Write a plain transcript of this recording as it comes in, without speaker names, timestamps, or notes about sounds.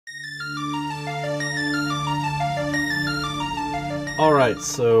Alright,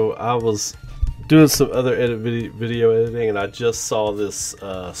 so I was doing some other video editing, and I just saw this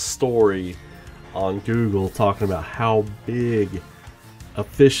story on Google talking about how big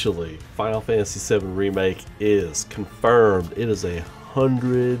officially Final Fantasy VII Remake is. Confirmed. It is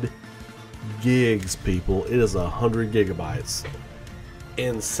 100 gigs, people. It is 100 gigabytes.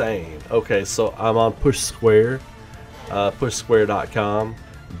 Insane. Okay, so I'm on Push Square, pushsquare.com.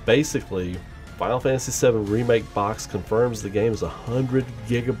 Basically, Final Fantasy VII Remake box confirms the game is 100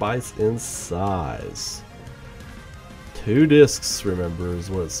 gigabytes in size. 2 discs, remember, is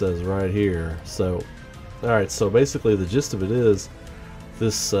what it says right here. So, alright, so basically the gist of it is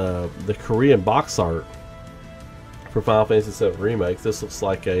this the Korean box art for Final Fantasy VII Remake. This looks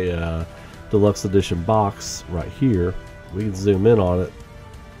like a deluxe edition box right here. We can zoom in on it.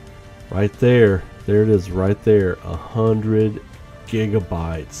 Right there. There it is right there. 100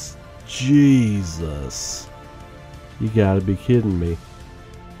 gigabytes. Jesus. You gotta be kidding me.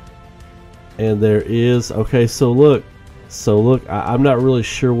 And there is, okay, so look, I'm not really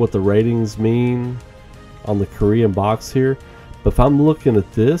sure what the ratings mean on the Korean box here, but if I'm looking at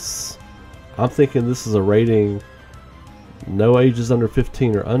this, I'm thinking this is a rating no ages under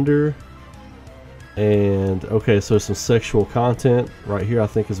 15 or under. And okay, so some sexual content right here, I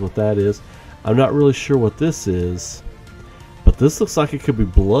think is what that is. I'm not really sure what this is, but this looks like it could be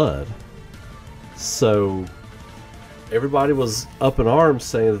blood. So everybody was up in arms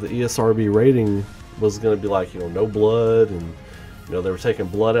saying that the ESRB rating was going to be like, no blood, and they were taking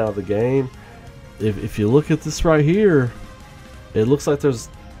blood out of the game. If you look at this right here, it looks like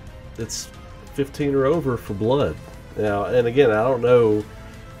it's 15 or over for blood. Now, and again, I don't know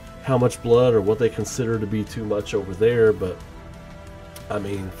how much blood or what they consider to be too much over there, but I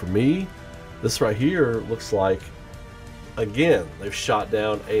mean, for me, this right here looks like, again, they've shot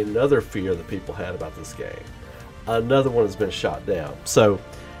down another fear that people had about this game. Another one has been shot down. So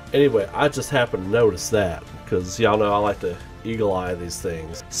anyway, I just happened to notice that because y'all know I like to eagle eye these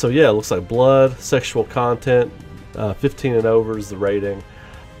things. So yeah, it looks like blood, sexual content, 15 and over is the rating.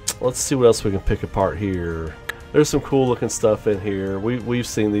 Let's see what else we can pick apart here. There's some cool looking stuff in here. We've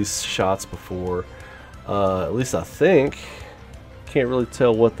seen these shots before. At least I think. Can't really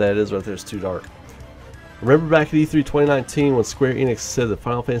tell what that is right there. It's too dark. Remember back at E3 2019 when Square Enix said that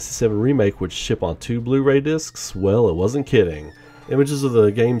Final Fantasy VII Remake would ship on 2 Blu-ray discs? Well, it wasn't kidding. Images of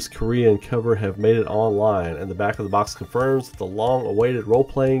the game's Korean cover have made it online, and the back of the box confirms that the long-awaited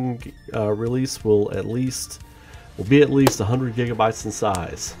role-playing release will be at least 100 gigabytes in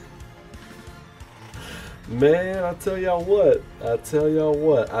size. Man, I tell y'all what. I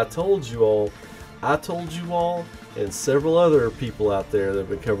told you all, and several other people out there that have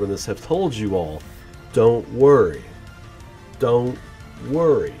been covering this have told you all, don't worry. Don't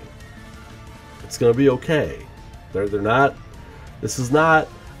worry. It's gonna be okay. They're not. This is not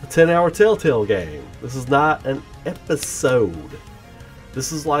a 10-hour Telltale game. This is not an episode.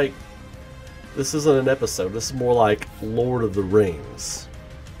 This isn't an episode. This is more like Lord of the Rings.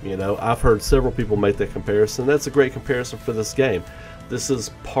 I've heard several people make that comparison. That's a great comparison for this game. This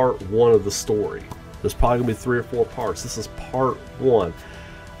is part 1 of the story. There's probably gonna be 3 or 4 parts. This is part 1.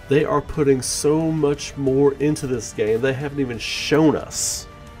 They are putting so much more into this game. They haven't even shown us.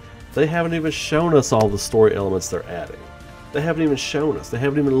 They haven't even shown us all the story elements they're adding. They haven't even shown us. They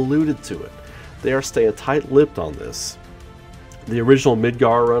haven't even alluded to it. They are staying tight-lipped on this. The original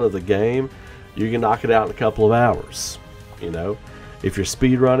Midgar run of the game, you can knock it out in a couple of hours. If you're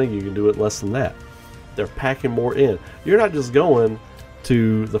speed running, you can do it less than that. They're packing more in. You're not just going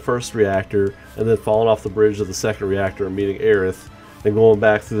to the first reactor and then falling off the bridge of the second reactor and meeting Aerith, then going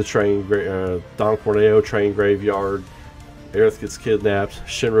back through the train, Don Corneo train graveyard, Aerith gets kidnapped,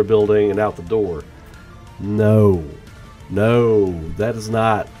 Shinra building, and out the door. No, that is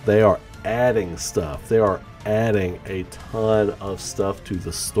not. They are adding stuff. They are adding a ton of stuff to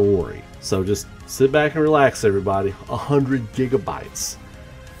the story. So just sit back and relax, everybody. 100 gigabytes.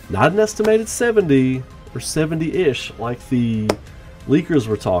 Not an estimated 70 or 70-ish like the leakers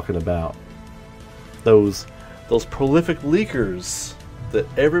were talking about. Those prolific leakers that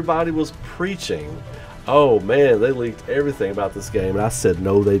everybody was preaching. Oh man, they leaked everything about this game, and I said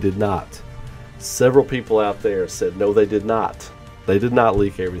no, they did not. Several people out there said no, they did not. They did not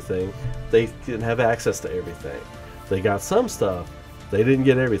leak everything. They didn't have access to everything. They got some stuff. They didn't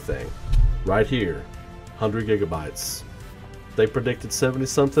get everything. Right here, 100 gigabytes. They predicted 70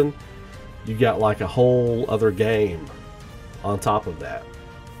 something. You got like a whole other game on top of that.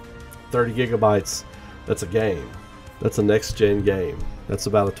 30 gigabytes. That's a game. That's a next-gen game. That's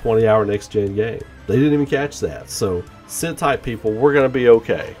about a 20-hour next-gen game. They didn't even catch that. So sit tight, people. We're going to be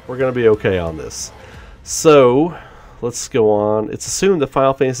okay. We're going to be okay on this. So let's go on. It's assumed that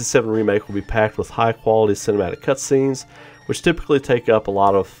Final Fantasy VII Remake will be packed with high-quality cinematic cutscenes, which typically take up a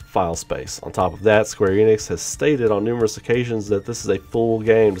lot of file space. On top of that, Square Enix has stated on numerous occasions that this is a full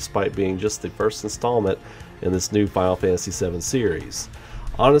game despite being just the first installment in this new Final Fantasy VII series.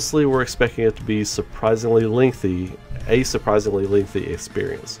 Honestly, we're expecting it to be a surprisingly lengthy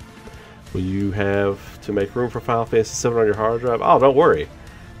experience. Will you have to make room for Final Fantasy VII on your hard drive? Oh, don't worry.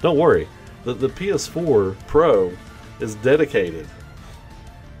 Don't worry. The PS4 Pro is dedicated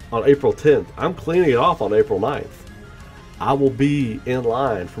on April 10th. I'm cleaning it off on April 9th. I will be in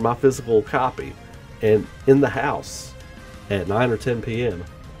line for my physical copy and in the house at 9 or 10 p.m.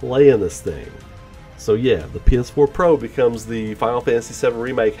 playing this thing. So yeah, the PS4 Pro becomes the Final Fantasy VII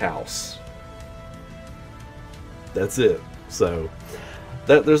Remake house. That's it. So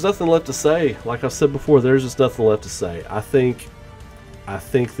there's nothing left to say. Like I said before, there's just nothing left to say. I think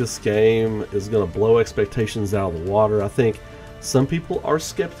this game is going to blow expectations out of the water. I think some people are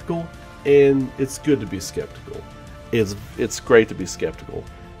skeptical, and it's good to be skeptical. It's great to be skeptical.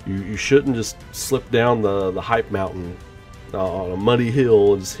 You shouldn't just slip down the hype mountain on a muddy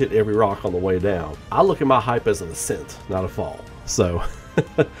hill and just hit every rock on the way down. I look at my hype as an ascent, not a fall. So,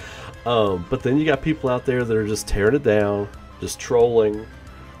 but then you got people out there that are just tearing it down, just trolling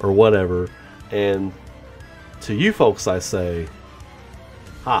or whatever. And to you folks, I say,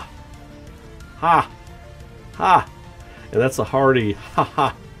 ha, ha, ha. And that's a hearty ha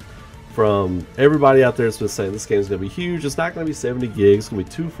ha from everybody out there that's been saying this game is going to be huge. It's not going to be 70 gigs. It's going to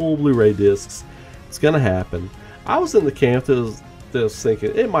be 2 full Blu-ray discs. It's going to happen. I was in the camp that was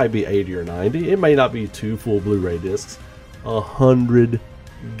thinking it might be 80 or 90. It may not be 2 full Blu-ray discs. 100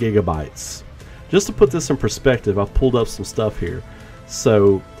 gigabytes. Just to put this in perspective, I've pulled up some stuff here.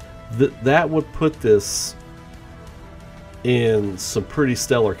 So that would put this in some pretty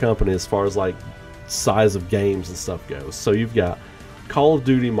stellar company as far as like size of games and stuff goes. So you've got Call of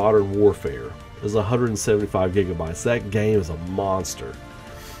Duty Modern Warfare is 175 gigabytes. That game is a monster.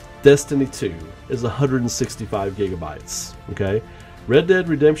 Destiny 2 is 165 gigabytes. Okay, Red Dead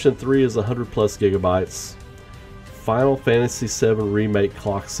Redemption 3 is 100 plus gigabytes. Final Fantasy VII Remake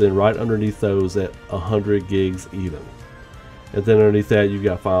clocks in right underneath those at 100 gigs even. And then underneath that you've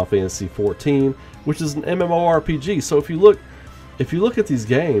got Final Fantasy 14, which is an MMORPG. So if you look at these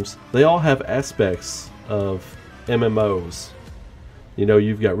games, they all have aspects of MMOs. You know,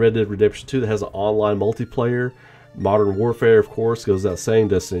 you've got Red Dead Redemption 2 that has an online multiplayer. Modern Warfare, of course, goes without saying.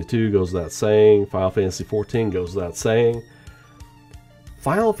 Destiny 2 goes without saying. Final Fantasy 14 goes without saying.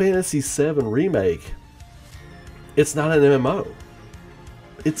 Final Fantasy VII Remake, it's not an MMO.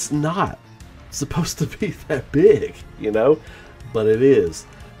 It's not supposed to be that big, you know, but it is.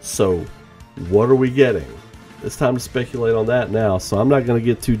 So what are we getting? It's time to speculate on that now, so I'm not going to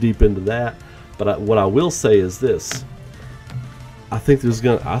get too deep into that, but what I will say is this. I think they're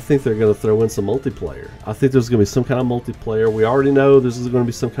going to throw in some multiplayer. I think there's going to be some kind of multiplayer. We already know there's going to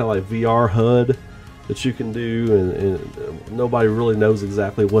be some kind of like VR HUD that you can do, and nobody really knows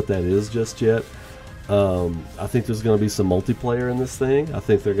exactly what that is just yet. I think there's going to be some multiplayer in this thing. I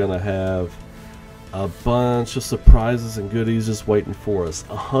think they're going to have a bunch of surprises and goodies just waiting for us.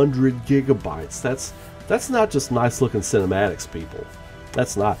 100 gigabytes. That's not just nice looking cinematics, people.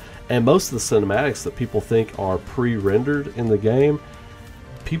 That's not. And most of the cinematics that people think are pre-rendered in the game,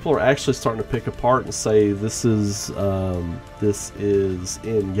 people are actually starting to pick apart and say this is in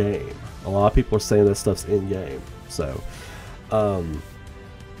game. A lot of people are saying that stuff's in game. So I'm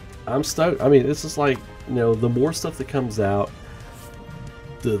stoked. I mean, it's just like, you know, the more stuff that comes out,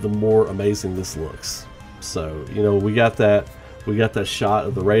 the more amazing this looks. So, you know, we got that shot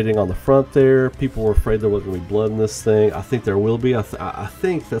of the rating on the front there. People were afraid there wasn't going to be blood in this thing. I think there will be. I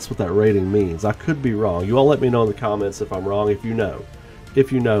think that's what that rating means. I could be wrong. You all let me know in the comments if I'm wrong. If you know,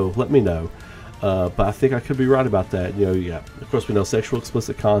 let me know. But I think I could be right about that. You know, yeah. Of course, we know sexual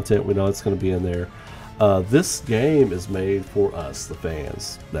explicit content. We know it's going to be in there. This game is made for us, the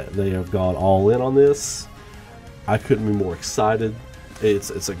fans. That they have gone all in on this. I couldn't be more excited.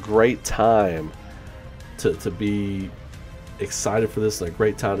 It's a great time to be excited for this, and a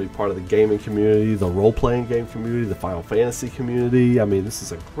great time to be part of the gaming community, the role-playing game community, the Final Fantasy community. I mean, this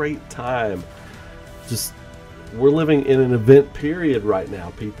is a great time. Just, we're living in an event period right now,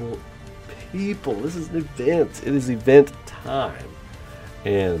 people. This is an event. It is event time.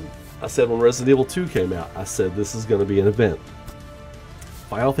 And I said when Resident Evil 2 came out, I said this is going to be an event.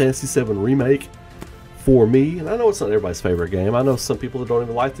 Final Fantasy VII Remake, for me, and I know it's not everybody's favorite game. I know some people that don't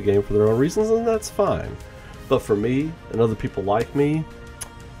even like the game for their own reasons, and that's fine. But for me and other people like me,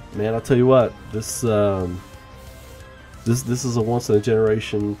 man, I'll tell you what, this is a once in a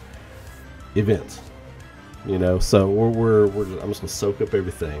generation event. you know. So I'm just gonna soak up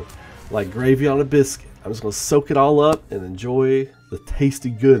everything like gravy on a biscuit. I'm just gonna soak it all up and enjoy the tasty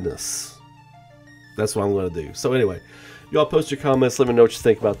goodness. That's what I'm gonna do. So anyway, y'all post your comments. Let me know what you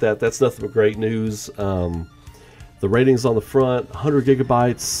think about that. That's nothing but great news. The ratings on the front, 100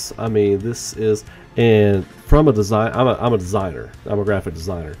 gigabytes. I mean, this is, and from a design, I'm a designer. I'm a graphic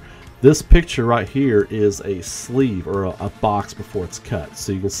designer. This picture right here is a sleeve or a box before it's cut.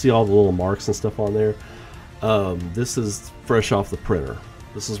 So you can see all the little marks and stuff on there. This is fresh off the printer.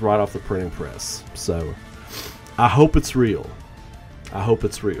 This is right off the printing press. So I hope it's real. I hope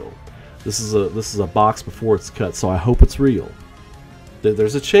it's real. This is a box before it's cut, so I hope it's real.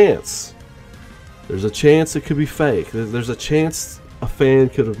 There's a chance. There's a chance it could be fake. There's a chance a fan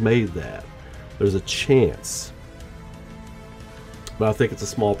could have made that. There's a chance. But I think it's a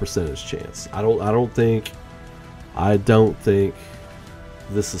small percentage chance. I don't think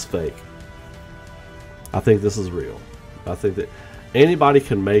this is fake. I think this is real. I think that anybody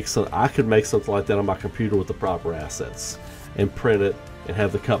can make I could make something like that on my computer with the proper assets and print it and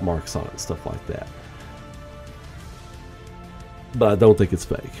have the cut marks on it and stuff like that. But I don't think it's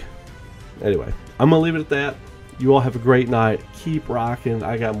fake. Anyway, I'm gonna leave it at that. You all have a great night. Keep rocking.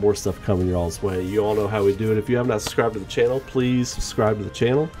 I got more stuff coming your all's way. You all know how we do it. If you have not subscribed to the channel, please subscribe to the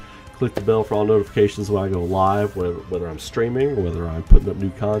channel. Click the bell for all notifications when I go live, whether I'm streaming or whether I'm putting up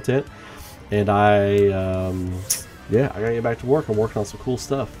new content. And yeah, I gotta get back to work. I'm working on some cool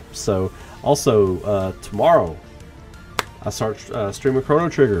stuff. So also tomorrow I start streaming Chrono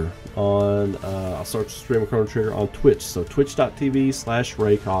Trigger on I'll start streaming Chrono Trigger on Twitch. So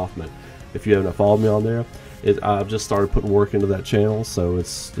twitch.tv/Ray Kaufman. If you haven't followed me on there, I've just started putting work into that channel. So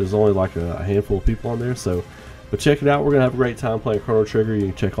there's only like a handful of people on there. So but check it out. We're gonna have a great time playing Chrono Trigger. You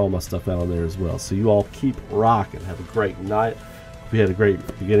can check all my stuff out on there as well. So you all keep rocking. Have a great night. Hope you had a great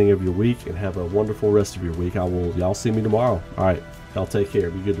beginning of your week and have a wonderful rest of your week. Y'all see me tomorrow. All right, y'all take care.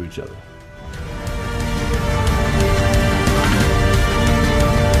 Be good to each other.